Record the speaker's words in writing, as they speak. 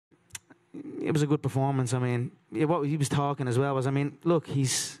it was a good performance. I mean, what he was talking as well was, I mean, look,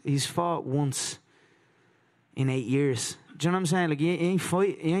 he's fought once in 8 years. Do you know what I'm saying? Like, he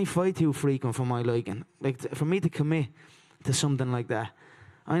ain't fight too frequent for my liking. Like, for me to commit to something like that,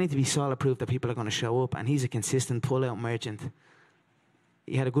 I need to be solid proof that people are going to show up, and he's a consistent pull-out merchant.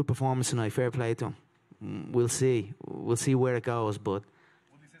 He had a good performance tonight. Fair play to him. We'll see. We'll see where it goes, but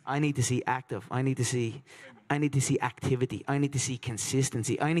I need to see active. I need to see activity. I need to see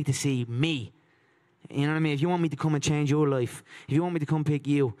consistency. I need to see me. You know what I mean? If you want me to come and change your life, if you want me to come pick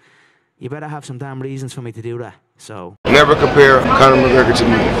you, you better have some damn reasons for me to do that. So never compare Conor McGregor to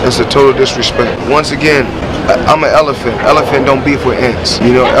me. That's a total disrespect. Once again, I'm an elephant. Elephant don't beef with ants.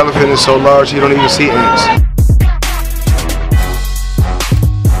 You know, elephant is so large you don't even see ants.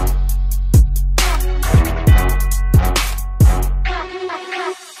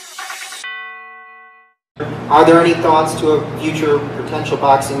 Are there any thoughts to a future potential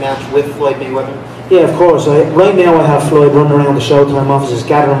boxing match with Floyd Mayweather? yeah, of course. Right now I have Floyd running around the Showtime offices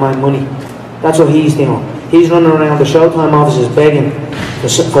gathering my money. That's what he's doing. He's running around the Showtime offices begging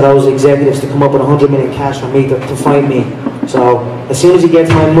for those executives to come up with 100 million cash for me to fight me. So as soon as he gets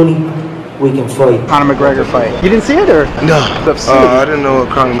my money, we can fight. Conor McGregor fight. You didn't see it, or? No. I didn't know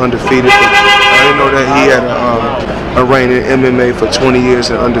Conor undefeated. I didn't know that he had a reign in MMA for 20 years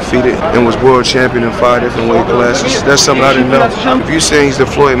and undefeated, and was world champion in 5 different weight classes. That's something I didn't know. If you're saying he's the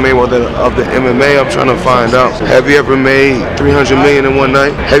Floyd Mayweather of the MMA, I'm trying to find out. Have you ever made 300 million in one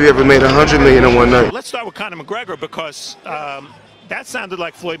night? Have you ever made 100 million in one night? Let's start with Conor McGregor, because that sounded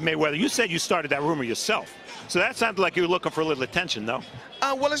like Floyd Mayweather. You said you started that rumor yourself. So that sounded like you were looking for a little attention, though.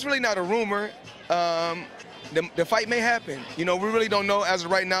 Well, it's really not a rumor. The fight may happen. You know, we really don't know as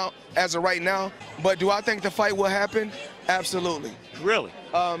of right now. But do I think the fight will happen? Absolutely. Really?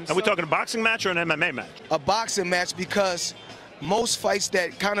 Are we talking a boxing match or an MMA match? A boxing match, because most fights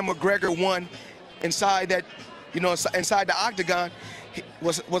that Conor McGregor won inside that, you know, inside the octagon, he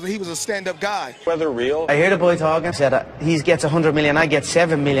was a stand-up guy. Whether real? I hear the boy talking, said he gets 100 million, I get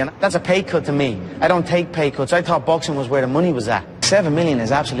 7 million. That's a pay cut to me. I don't take pay cuts. I thought boxing was where the money was at. 7 million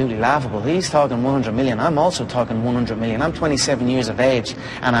is absolutely laughable. He's talking 100 million. I'm also talking 100 million. I'm 27 years of age,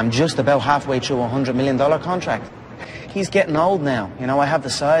 and I'm just about halfway through a $100 million contract. He's getting old now. You know, I have the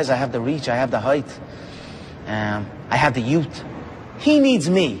size, I have the reach, I have the height. I have the youth. He needs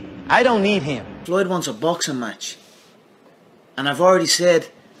me. I don't need him. Floyd wants a boxing match. And I've already said,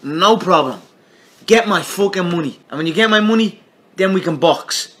 no problem. Get my fucking money. And when you get my money, then we can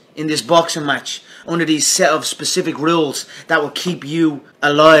box in this boxing match under these set of specific rules that will keep you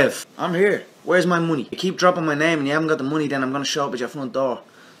alive. I'm here. Where's my money? You keep dropping my name and you haven't got the money, then I'm going to show up at your front door.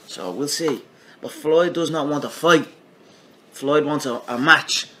 So we'll see. But Floyd does not want a fight. Floyd wants a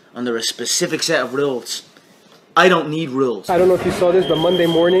match under a specific set of rules. I don't need rules. I don't know if you saw this, but Monday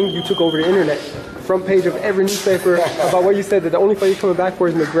morning you took over the internet. Front page of every newspaper about what you said, that the only fight you're coming back for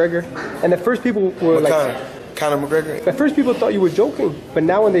is McGregor. And at first people were Conor McGregor? At first people thought you were joking, but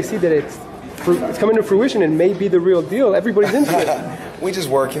now when they see that it's coming to fruition and may be the real deal, everybody's into it. We just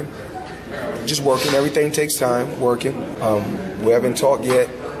working. Just working. Everything takes time, working. We haven't talked yet.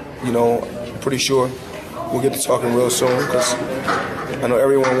 You know, pretty sure we'll get to talking real soon, because I know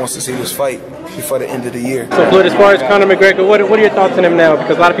everyone wants to see this fight before the end of the year. So Floyd, as far as Conor McGregor, what are your thoughts on him now?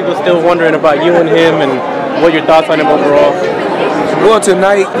 Because a lot of people are still wondering about you and him, and what your thoughts on him overall. Well,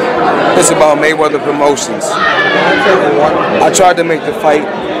 tonight it's about Mayweather Promotions. I tried to make the fight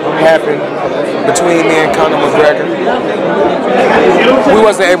happen between me and Conor McGregor. We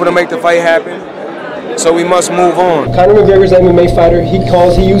wasn't able to make the fight happen, so we must move on. Conor McGregor's an MMA fighter. He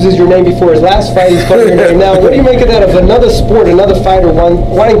uses your name before his last fight. He's calling your name now. What do you make of that, of another sport, another fighter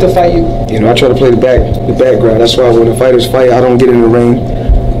wanting to fight you? You know, I try to play the background. That's why when the fighters fight, I don't get in the ring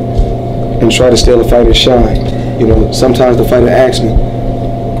and try to steal the fighter's shine. You know, sometimes the fighter asks me,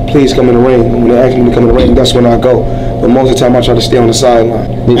 please come in the ring. When they ask me to come in the ring, that's when I go. But most of the time I try to stay on the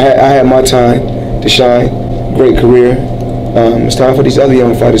sideline. I had my time to shine. Great career. It's time for these other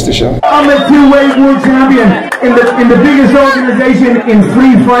young fighters to shine. I'm a two-weight world champion in the biggest organization in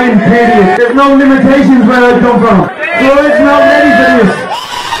free fighting, period. There's no limitations where I come from. Floyd's not ready for this.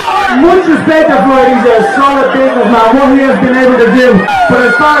 Much respect to Floyd, he's a solid businessman, what he has been able to do. But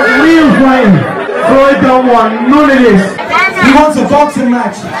as far as real fighting, Floyd don't want none of this. He wants a boxing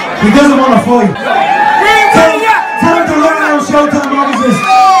match. He doesn't want to fight. Tell him to run around Showtime offices.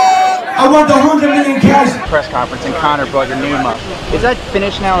 I want the 100 million cash. Press conference and Conor brought your name up. Is that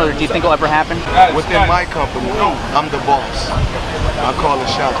finished now, or do you think it'll ever happen? Within my company, I'm the boss. I call the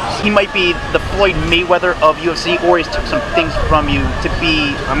shots. He might be the Floyd Mayweather of UFC, or he's took some things from you to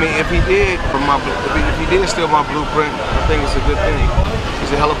be? I mean, if he did steal my blueprint, I think it's a good thing. He's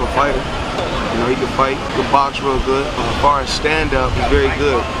a hell of a fighter. You know, he can fight, he can box real good. As far as stand-up, he's very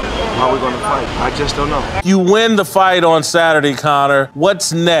good. How are we going to fight? I just don't know. You win the fight on Saturday, Conor.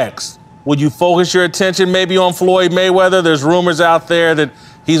 What's next? Would you focus your attention maybe on Floyd Mayweather? There's rumors out there that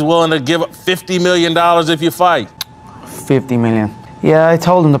he's willing to give up $50 million if you fight. 50 million. Yeah, I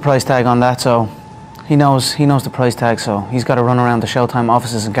told him the price tag on that, so he knows the price tag, so he's got to run around the Showtime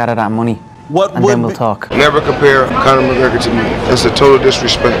offices and gather that money. And then we'll talk. Never compare Conor McGregor to me. It's a total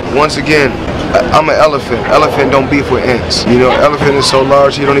disrespect. Once again, I'm an elephant. Elephant don't beef with ants. You know, elephant is so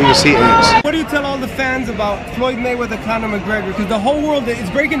large you don't even see ants. What do you tell all the fans about Floyd Mayweather, Conor McGregor? Because the whole world is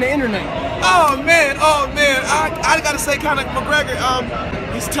breaking the internet. Oh man. I gotta say, Conor McGregor,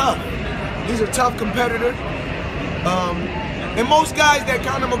 he's tough. He's a tough competitor. And most guys that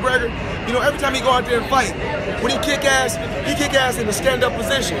Conor McGregor, you know, every time he go out there and fight, when he kick ass in a stand-up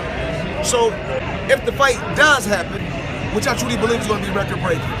position. So if the fight does happen, which I truly believe is going to be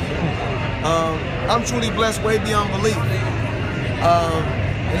record-breaking, I'm truly blessed way beyond belief.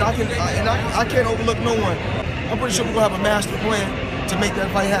 And I can't overlook no one. I'm pretty sure we're going to have a master plan to make that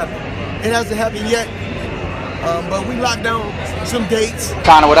fight happen. It hasn't happened yet, but we locked down some dates.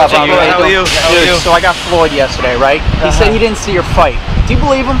 Conor, what up? How are you? Dude, so I got Floyd yesterday, right? He said he didn't see your fight. Do you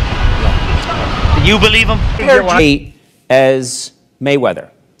believe him? Do you believe him? As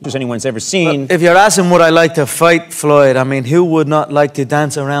Mayweather, as anyone's ever seen. If you're asking would I like to fight Floyd, I mean, who would not like to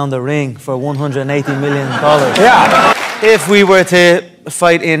dance around the ring for $180 million? Yeah. If we were to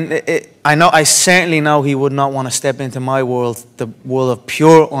fight I certainly know he would not want to step into my world, the world of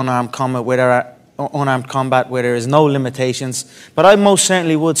pure unarmed combat, where there is no limitations. But I most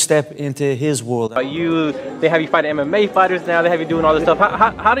certainly would step into his world. They have you fighting MMA fighters now. They have you doing all this stuff.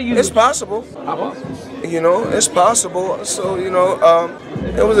 How do you? It's possible. You know, it's possible. So you know,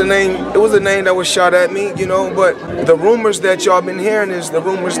 it was a name that was shot at me. You know, but the rumors that y'all been hearing is the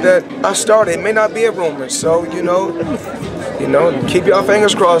rumors that I started. It may not be a rumor. So you know, keep your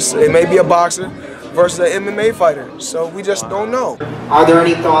fingers crossed. It may be a boxer versus an MMA fighter. So we just don't know. Are there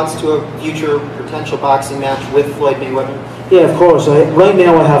any thoughts to a future potential boxing match with Floyd Mayweather? Yeah, of course. Right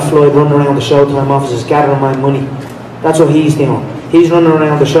now I have Floyd running around the Showtime offices gathering my money. That's what he's doing. He's running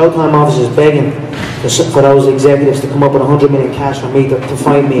around the Showtime offices begging for those executives to come up with $100 million cash for me to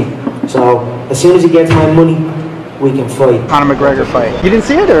fight me. So as soon as he gets my money, we can fight. Conor McGregor fight. You didn't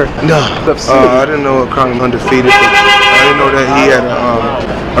see it, or? No. I didn't know Conor undefeated. I didn't know that he had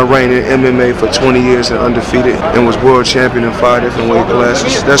a reign in MMA for 20 years and undefeated and was world champion in 5 different weight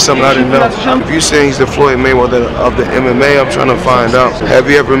classes. That's something I didn't know. If you're saying he's the Floyd Mayweather of the MMA, I'm trying to find out. Have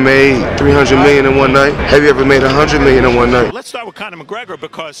you ever made $300 million in one night? Have you ever made $100 million in one night? Let's start with Conor McGregor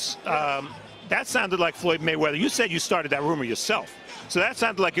because that sounded like Floyd Mayweather. You said you started that rumor yourself. So that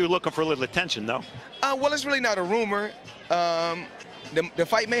sounded like you were looking for a little attention, no? Well, it's really not a rumor. The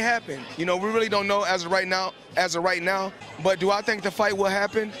fight may happen. You know, we really don't know as of right now. But do I think the fight will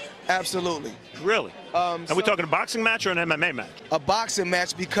happen? Absolutely. Really? Are we talking a boxing match or an MMA match? A boxing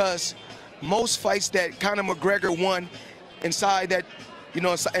match, because most fights that Conor McGregor won inside the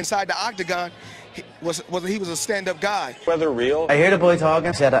octagon, he was a stand-up guy. Whether real? I hear the boy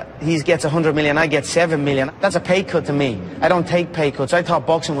talking. Said he gets 100 million, I get 7 million. That's a pay cut to me. I don't take pay cuts. I thought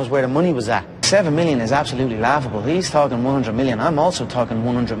boxing was where the money was at. 7 million is absolutely laughable. He's talking 100 million. I'm also talking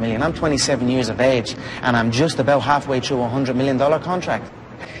 100 million. I'm 27 years of age, and I'm just about halfway through a $100 million contract.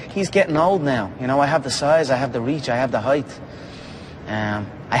 He's getting old now. You know, I have the size, I have the reach, I have the height.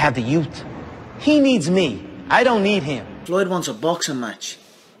 I have the youth. He needs me. I don't need him. Floyd wants a boxing match.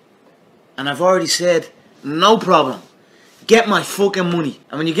 And I've already said, no problem. Get my fucking money.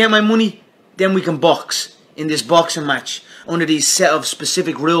 And when you get my money, then we can box in this boxing match under these set of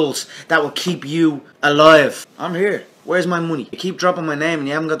specific rules that will keep you alive. I'm here. Where's my money? You keep dropping my name and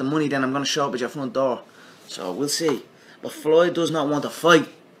you haven't got the money, then I'm going to show up at your front door. So we'll see. But Floyd does not want a fight.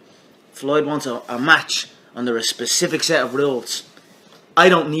 Floyd wants a match under a specific set of rules. I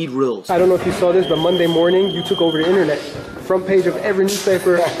don't need rules. I don't know if you saw this, but Monday morning you took over the internet. Front page of every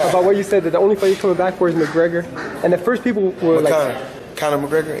newspaper about what you said, that the only fight you're coming back for is McGregor. And at first people were Conor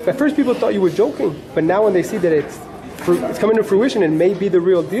McGregor? At first people thought you were joking. But now when they see that it's coming to fruition and may be the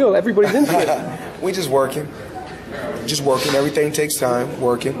real deal, everybody's into it. We just working. Everything takes time,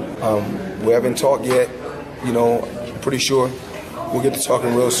 working. We haven't talked yet. You know, pretty sure we'll get to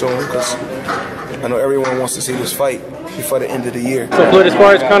talking real soon, because I know everyone wants to see this fight before the end of the year. So Floyd, as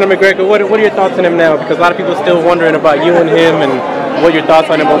far as Conor McGregor, what are your thoughts on him now? Because a lot of people are still wondering about you and him, and what your thoughts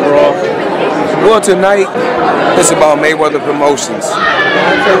on him overall. Well, tonight it's about Mayweather Promotions.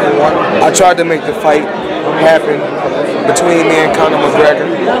 I tried to make the fight happened between me and Conor McGregor.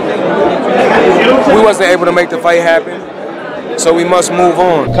 We wasn't able to make the fight happen, so we must move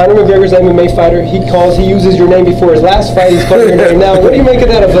on. Conor McGregor's an MMA fighter. He uses your name before his last fight. He's calling your name now. What do you make of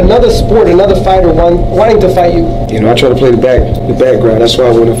that, of another sport, another fighter wanting to fight you? You know, I try to play the background. That's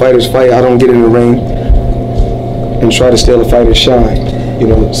why when the fighters fight, I don't get in the ring and try to steal the fighter's shine. You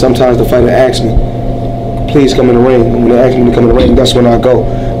know, sometimes the fighter asks me, please come in the ring. When they ask me to come in the ring, that's when I go.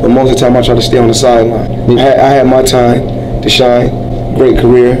 But most of the time, I try to stay on the sideline. I had my time to shine. Great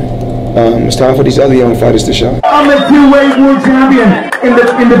career. It's time for these other young fighters to shine. I'm a two-weight world champion in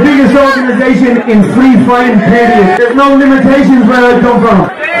the biggest organization in free fighting period. There's no limitations where I come from.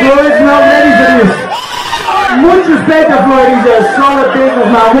 Floyd's not ready for this. Much respect to Floyd. He's a solid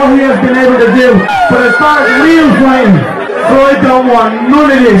businessman, what he has been able to do. But as far as real fighting, Floyd don't want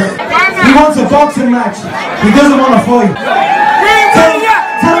none of this. He wants a boxing match. He doesn't want to fight.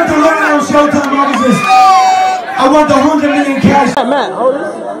 Tell him to run around Showtime offices. I want the 100 million cash. Matt, hold this.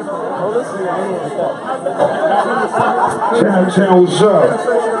 Chan, what's up?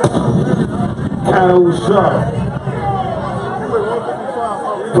 Chan, what's up?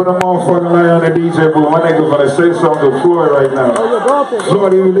 Put a motherfucking line on the DJ booth. My nigga gonna say something to Floyd right now.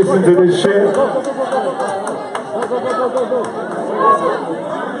 Floyd, you listen to this shit?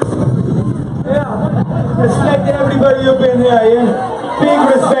 Yeah. Respect to everybody up in here, yeah? Big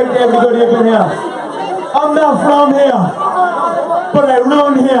respect to everybody up in here. I'm not from here, but I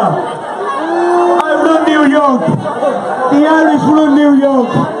run here. I run New York. The Irish run New York.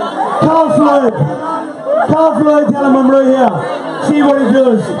 Call Floyd. Call Floyd, tell him I'm right here. See what he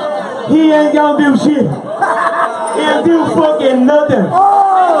does. He ain't gonna do shit. He'll do fucking nothing.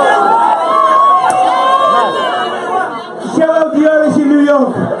 Shout out the Irish in New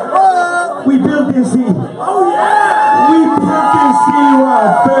York. We built this city. We built this city with our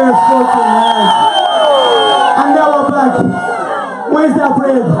bare fucking hands. And now we're back. Where's that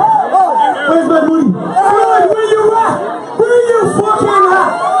bread? Where's my money? Floyd, where you at? Where you fucking at?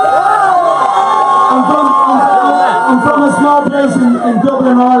 I'm from a small place in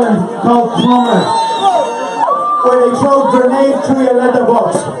Dublin, Ireland called Clonmel, where they throw grenades through your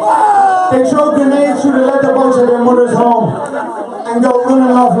letterbox. They throw grenades through the letterbox of their mother's home and go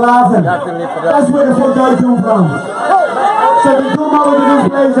running off laughing. That's where the fuck I come from. So they come over to this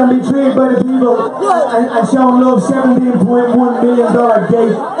place and be treated by the people and show them love. $17.1 million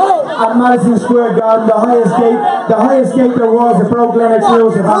gate at Madison Square Garden, the highest gate there was. It broke Lennox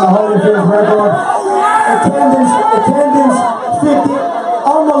Lewis on the Holyfield record. Attendance 50,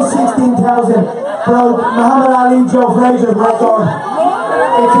 almost 16,000. Broke Muhammad Ali, Joe Frazier's record.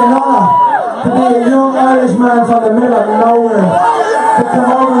 It's an honour to be a young Irishman from the middle of nowhere, to come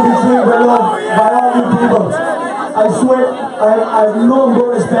over and be treated with love by all you people. I swear, I have nothing but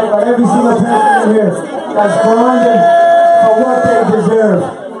respect for every single person in here that's grinding for what they deserve,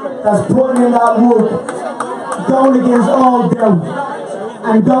 that's putting in that work, going against all doubt,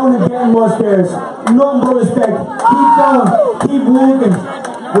 and going and getting what's theirs. Nothing but respect. Keep going, keep working.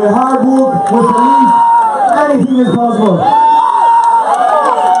 With hard work, with belief, anything is possible.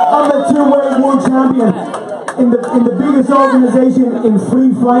 I'm a two-weight world champion in the biggest organization in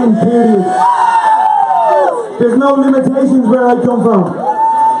free fighting period. There's no limitations where I come from.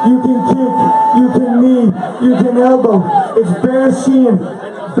 You can kick, you can knee, you can elbow. It's bare shin,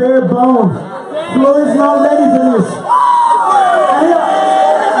 bare bone. Floyd's not ready for this.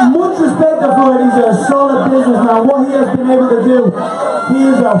 Much respect to Floyd. He's a solid businessman. What he has been able to do, he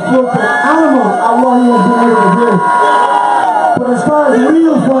is a fucking animal at what he has been able to do. But as far as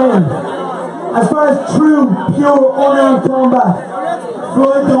real fighting, as far as true, pure, unarmed combat,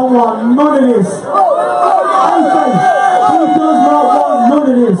 Floyd don't want none of this. He does not want none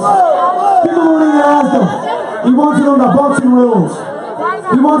of this. People won't even ask him. He wants it under boxing rules.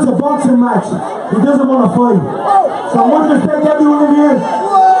 He wants a boxing match. He doesn't want to fight. So I want to respect everyone in here.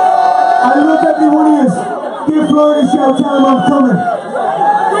 I love every one of you. Give Floyd a shout. Tell him I'm coming.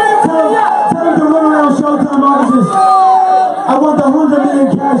 Tell him to run around Showtime offices. I want the 100 million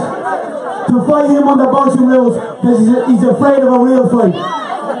cash to fight him under boxing rules because he's afraid of a real fight.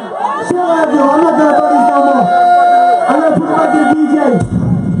 See what I do. I'm not going to put this no more. I'm going to put it back to the DJ.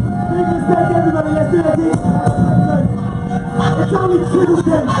 Big respect to everybody. Let's do that, DJ. It's only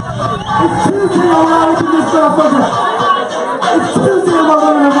Tuesday. It's Tuesday. I'm out with this motherfucker. It's Tuesday. I'm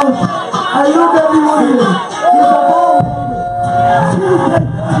out with this. I love every one of you. You're the ball. Tuesday.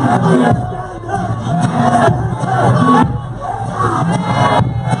 There you go.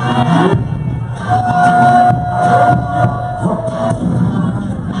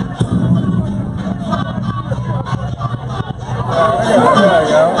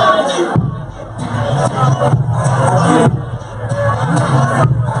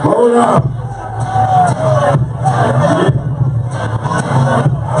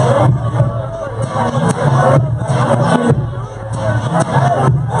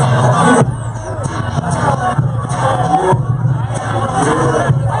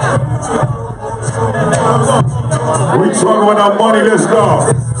 Let's go.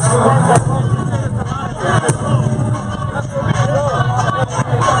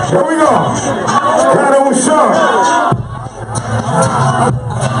 Here we go. Conor with Sean.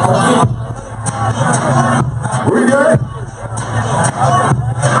 We good?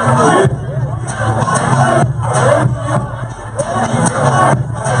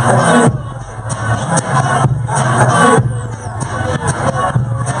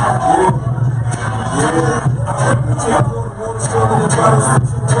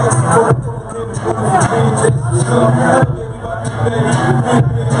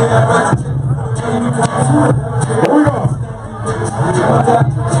 Here we go.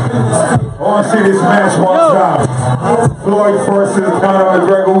 I want to see this match one time. Floyd versus Conor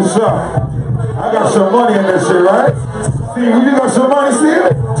McGregor. What's up? I got some money in this shit, right? Steve, you got some money, Steve?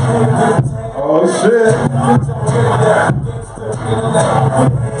 Oh, shit.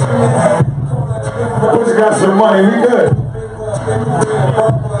 Who's got some money? We good.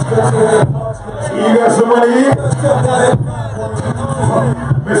 You got some money?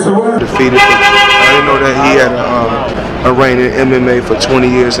 Undefeated. I didn't know that he had a reign in MMA for 20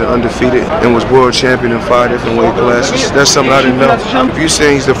 years and undefeated, and was world champion in 5 different weight classes. That's something I didn't know. If you're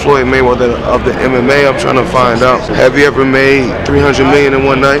saying he's the Floyd Mayweather of the MMA, I'm trying to find out. Have you ever made $300 million in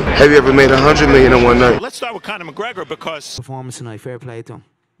one night? Have you ever made $100 million in one night? Let's start with Conor McGregor because performance tonight, fair play to him.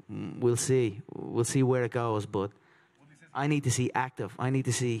 We'll see. We'll see where it goes, but I need to see active. I need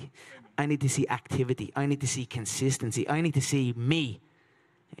to see activity. I need to see consistency. I need to see me.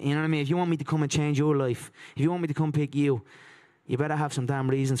 You know what I mean? If you want me to come and change your life, if you want me to come pick you, you better have some damn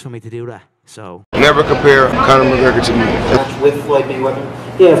reasons for me to do that. So never compare Conor McGregor to me. With Floyd Mayweather?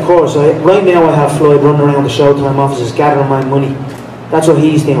 Yeah, of course. Right now I have Floyd running around the Showtime offices gathering my money. That's what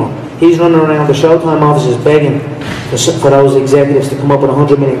he's doing. He's running around the Showtime offices begging for those executives to come up with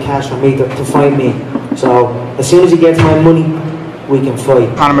 $100 million cash for me to fight me. So as soon as he gets my money, we can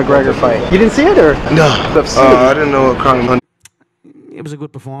fight. Conor McGregor fight. You didn't see it, or? No. I didn't know Conor. It was a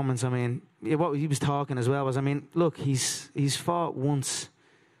good performance. I mean, what he was talking as well was, I mean, look, he's fought once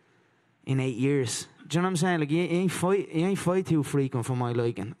in 8 years. Do you know what I'm saying? Like, he ain't fight too frequent for my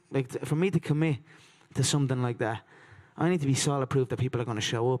liking. Like, for me to commit to something like that, I need to be solid proof that people are going to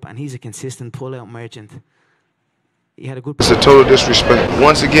show up, and he's a consistent pull-out merchant. He had a good. It's a total disrespect.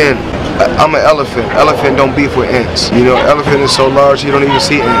 Once again, I'm an elephant. Elephant don't beef with ants. You know, elephant is so large you don't even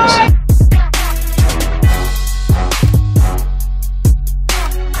see ants.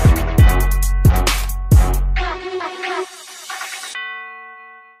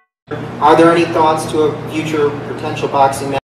 Are there any thoughts to a future potential boxing match?